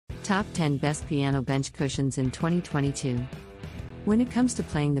Top 10 Best Piano Bench Cushions in 2022. When it comes to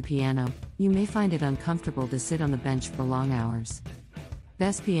playing the piano, you may find it uncomfortable to sit on the bench for long hours.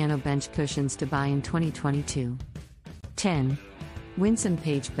 Best Piano Bench Cushions to buy in 2022. 10. Winsome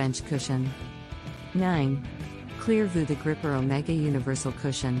Paige Bench Cushion. 9. Klear The Gripper Omega Universal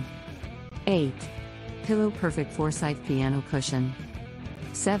Cushion. 8. Pillow Perfect Forsyth Piano Cushion.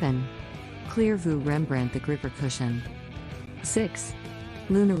 7. Klear Rembrandt The Gripper Cushion. 6.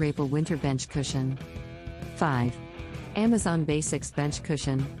 Lunarable Winter Bench Cushion. 5. Ambesonne Basics Bench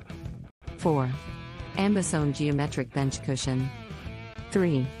Cushion. 4. Ambesonne Geometric Bench Cushion.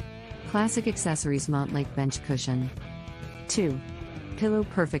 3. Classic Accessories Montlake Bench Cushion. 2. Pillow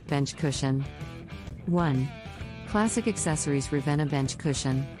Perfect Bench Cushion. 1. Classic Accessories Ravenna Bench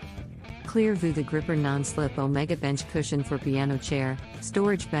Cushion. Klear The Gripper Non-Slip Omega Bench Cushion for Piano Chair,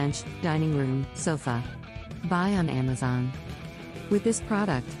 Storage Bench, Dining Room, Sofa. Buy on Amazon. With this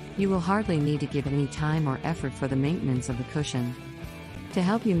product, you will hardly need to give any time or effort for the maintenance of the cushion. To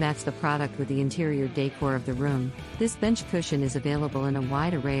help you match the product with the interior decor of the room, this bench cushion is available in a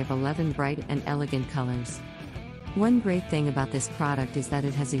wide array of 11 bright and elegant colors. One great thing about this product is that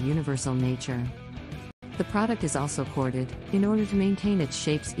it has a universal nature. The product is also corded, in order to maintain its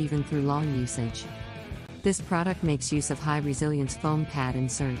shapes even through long usage. This product makes use of high-resilience foam pad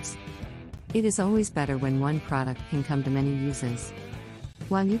inserts. It is always better when one product can come to many uses.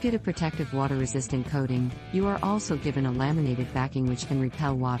 While you get a protective water-resistant coating, you are also given a laminated backing which can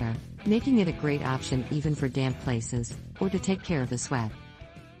repel water, making it a great option even for damp places, or to take care of the sweat.